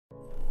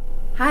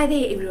Hi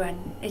there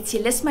everyone, it's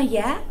Elizma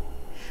here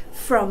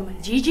from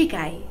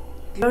GGK,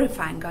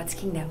 Glorifying God's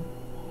Kingdom.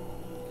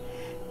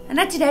 And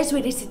now today's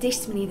word is a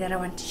testimony that I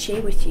want to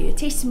share with you, a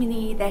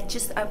testimony that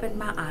just opened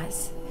my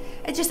eyes.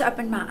 It just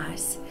opened my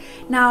eyes.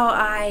 Now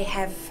I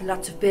have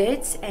lots of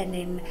birds, and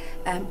then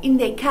in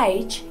their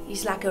cage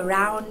is like a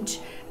round,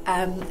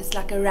 it's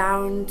like a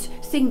round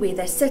thing where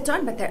they sit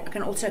on, but they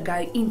can also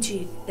go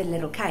into the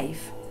little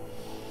cave.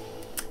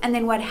 And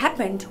then what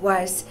happened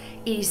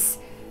is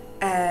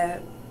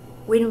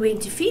when we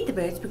went to feed the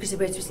birds, because the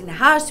birds was in the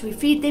house, we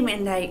feed them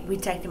and we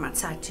take them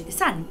outside to the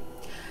sun.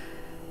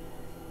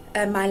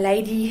 My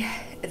lady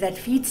that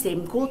feeds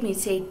them called me and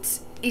said,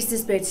 "Is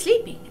this bird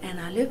sleeping?" And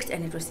I looked,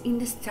 and it was in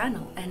this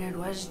tunnel, and it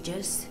was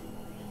just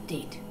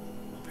dead,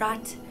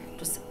 right? It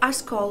was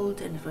ice cold,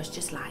 and it was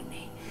just lying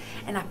there.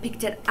 And I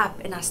picked it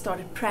up and I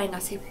started praying. I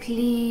said,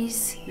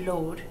 please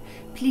Lord,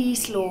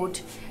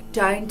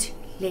 don't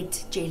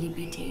let Jelly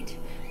be dead.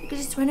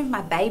 Because it's one of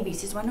my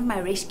babies, it's one of my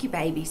rescue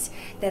babies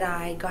that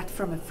I got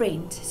from a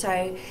friend.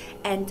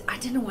 And I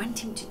didn't want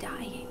him to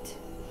die yet.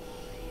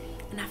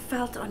 And I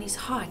felt on his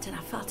heart, and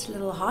I felt a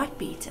little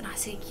heartbeat, and I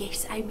said,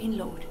 yes, amen,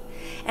 Lord.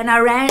 And I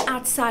ran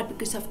outside,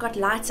 because I've got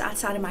lights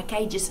outside of my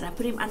cages, and I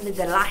put him under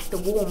the light, the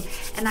warm,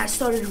 and I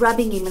started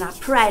rubbing him, and I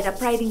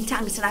prayed in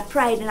tongues, and I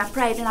prayed, and I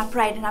prayed, and I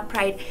prayed, and I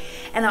prayed,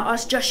 and I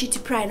asked Joshua to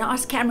pray, and I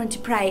asked Cameron to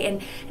pray,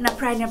 and I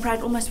prayed, and I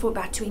prayed almost for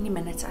about 20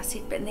 minutes. I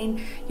said, but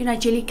then,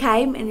 Jelly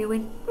came, and he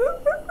went,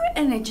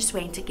 and it just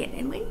went again,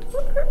 and went,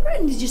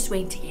 and it just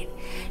went again.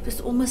 It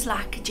was almost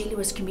like Jelly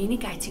was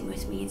communicating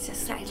with me. It's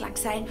just like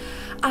saying,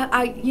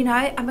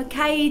 I'm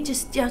okay,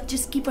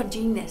 just keep on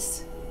doing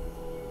this.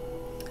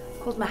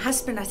 Called my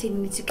husband. I said he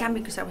needs to come,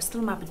 because I was still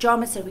in my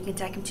pajamas, so we can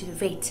take him to the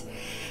vet.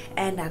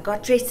 And I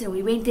got dressed, and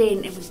we went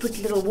in, and we put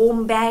a little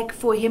warm bag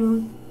for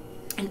him.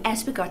 And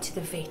as we got to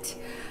the vet,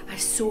 I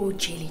saw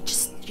Jelly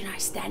just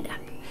stand up,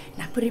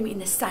 and I put him in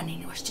the sun, and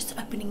he was just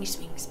opening his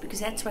wings,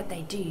 because that's what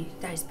they do,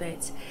 those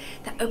birds.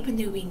 They open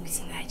their wings,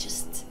 and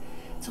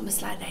it's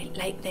almost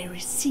like they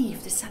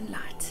receive the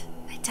sunlight.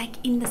 They take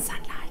in the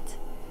sunlight,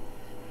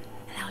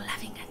 and they were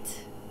loving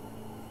it.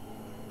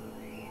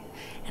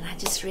 And I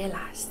just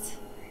realized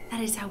that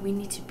is how we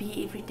need to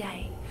be every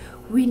day.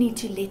 We need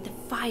to let the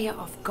fire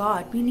of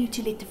God, we need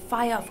to let the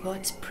fire of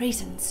God's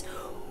presence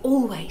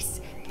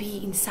always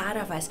be inside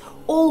of us,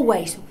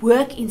 always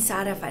work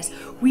inside of us.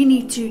 We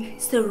need to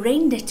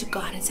surrender to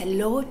God and say,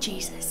 Lord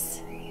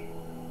Jesus,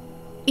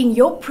 in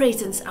your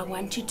presence I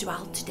want to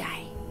dwell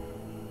today.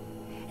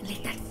 And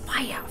let that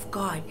fire of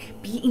God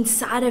be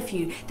inside of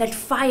you, that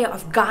fire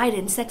of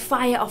guidance, that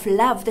fire of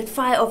love, that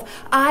fire of,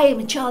 I am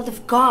a child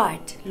of God,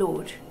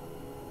 Lord.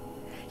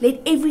 Let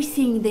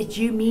everything that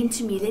you mean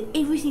to me, let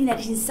everything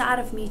that is inside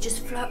of me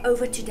just flow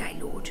over today,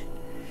 Lord.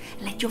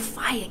 And let your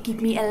fire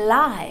keep me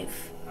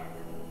alive.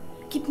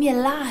 Keep me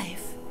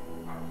alive.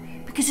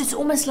 Because it's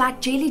almost like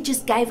Jelly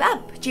just gave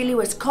up. Jelly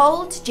was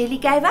cold, Jelly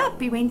gave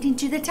up. He went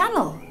into the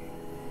tunnel.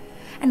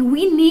 And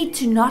we need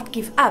to not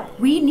give up.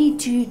 We need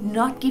to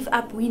not give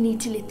up. We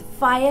need to let the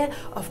fire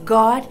of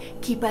God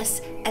keep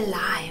us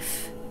alive.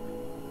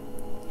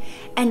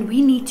 And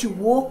we need to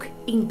walk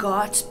in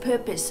God's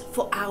purpose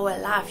for our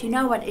life. You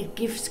know what? It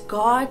gives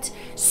God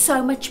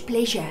so much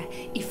pleasure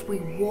if we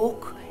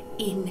walk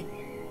in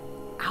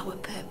our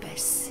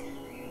purpose.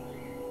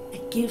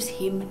 It gives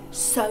Him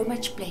so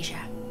much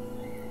pleasure.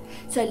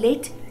 So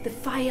let the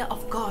fire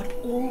of God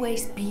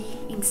always be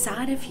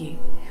inside of you.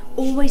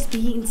 Always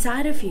be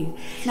inside of you.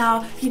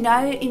 Now, in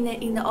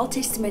the Old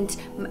Testament,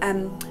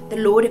 the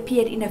Lord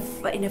appeared in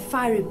a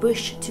fiery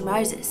bush to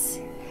Moses.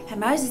 And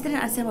Moses didn't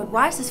understand,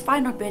 why is this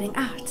fire not burning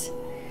out?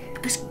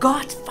 Because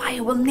God's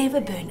fire will never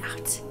burn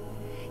out.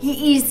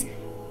 He is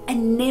a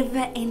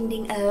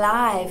never-ending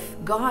alive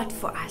God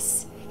for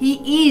us.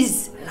 He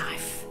is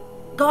life.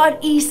 God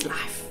is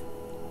life.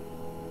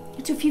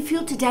 And so if you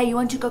feel today you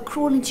want to go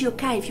crawl into your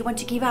cave, you want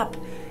to give up,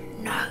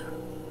 no.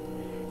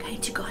 Go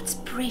into God's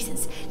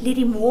presence. Let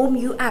Him warm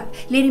you up.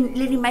 Let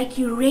Him make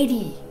you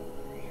ready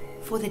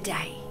for the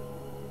day.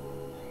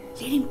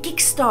 Let Him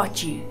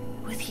kickstart you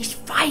with His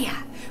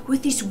fire,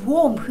 with His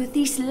warmth, with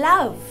His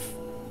love,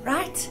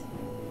 right?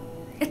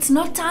 It's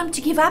not time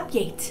to give up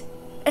yet.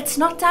 It's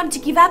not time to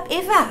give up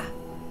ever.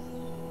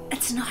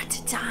 It's not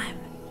time.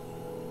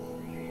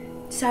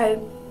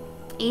 So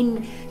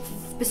in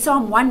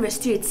Psalm 1 verse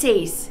 2 it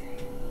says,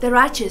 the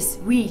righteous,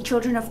 we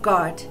children of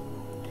God,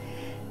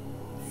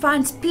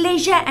 finds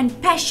pleasure and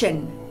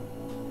passion.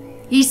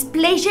 His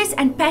pleasures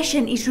and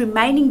passion is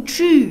remaining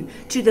true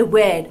to the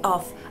word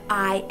of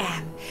I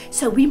am.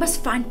 So we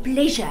must find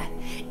pleasure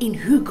in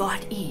who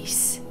God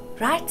is,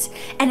 right?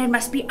 And it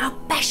must be our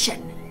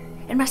passion.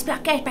 It must be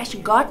our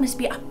passion. God must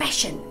be our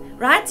passion,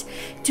 right?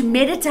 To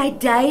meditate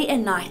day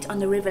and night on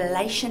the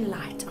revelation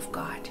light of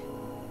God.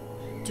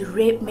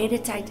 To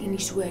meditate in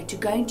His word, to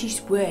go into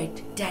His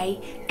word day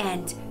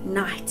and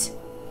night.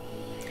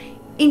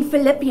 In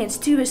Philippians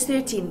 2 verse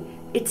 13,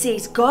 it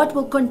says, God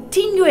will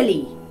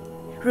continually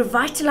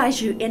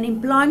revitalize you and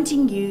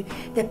implanting you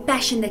the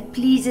passion that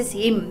pleases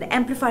Him. The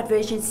Amplified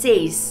Version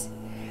says,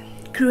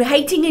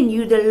 creating in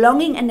you the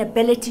longing and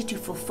ability to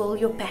fulfill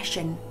your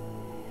passion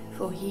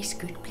for His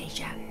good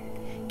pleasure.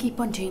 Keep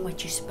on doing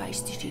what you're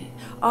supposed to do.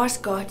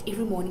 Ask God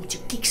every morning to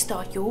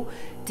kickstart your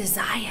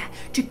desire,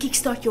 to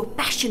kickstart your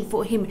passion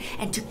for Him,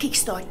 and to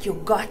kickstart your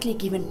godly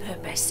given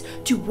purpose,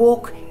 to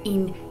walk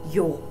in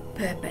your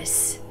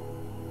purpose.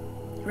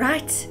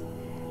 Right?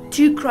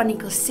 2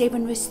 Chronicles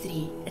 7 verse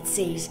 3, it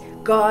says,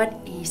 God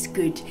is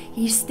good.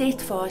 His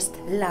steadfast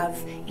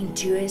love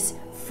endures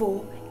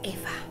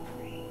forever.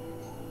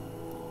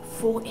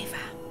 Forever.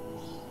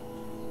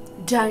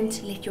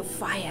 Don't let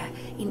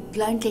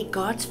don't let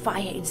God's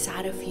fire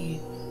inside of you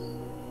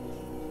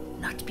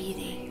not be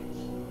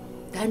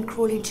there. Don't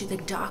crawl into the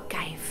dark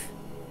cave.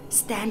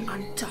 Stand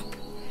on top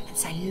and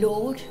say,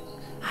 Lord,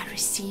 I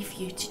receive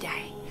you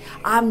today.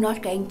 I'm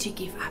not going to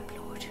give up,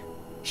 Lord.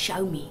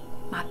 Show me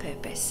my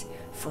purpose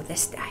for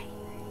this day.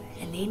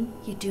 And then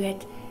you do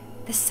it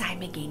the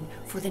same again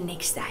for the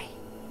next day.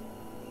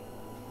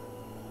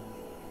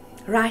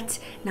 Right,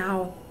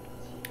 now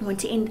I want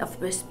to end off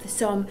with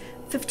Psalm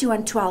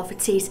 51:12.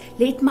 It says,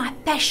 let my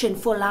passion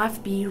for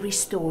life be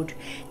restored,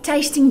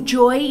 tasting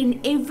joy in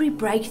every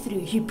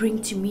breakthrough you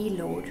bring to me,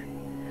 Lord.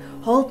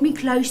 Hold me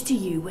close to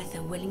you with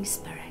a willing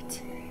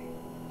spirit.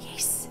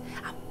 Yes,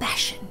 our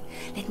passion.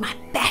 Let my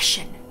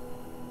passion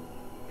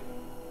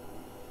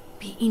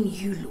be in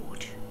you,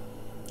 Lord.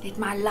 Let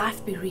my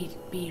life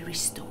be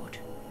restored.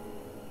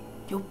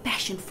 Your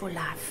passion for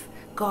life.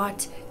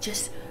 God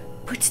just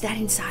puts that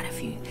inside of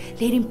you.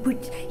 Let Him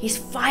put His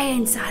fire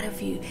inside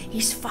of you.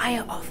 His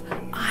fire of,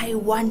 I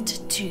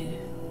want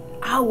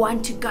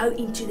to go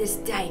into this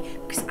day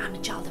because I'm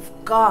a child of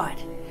God.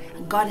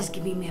 And God is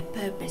giving me a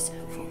purpose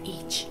for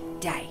each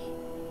day.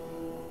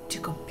 To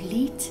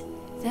complete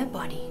the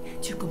body,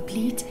 to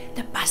complete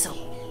the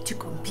puzzle, to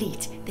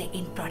complete the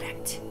end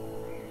product.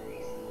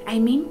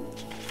 Amen.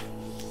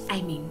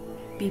 Amen.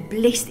 Be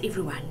blessed,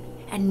 everyone,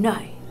 and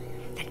know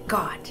that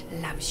God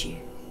loves you.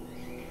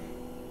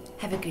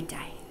 Have a good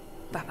day.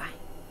 Bye-bye.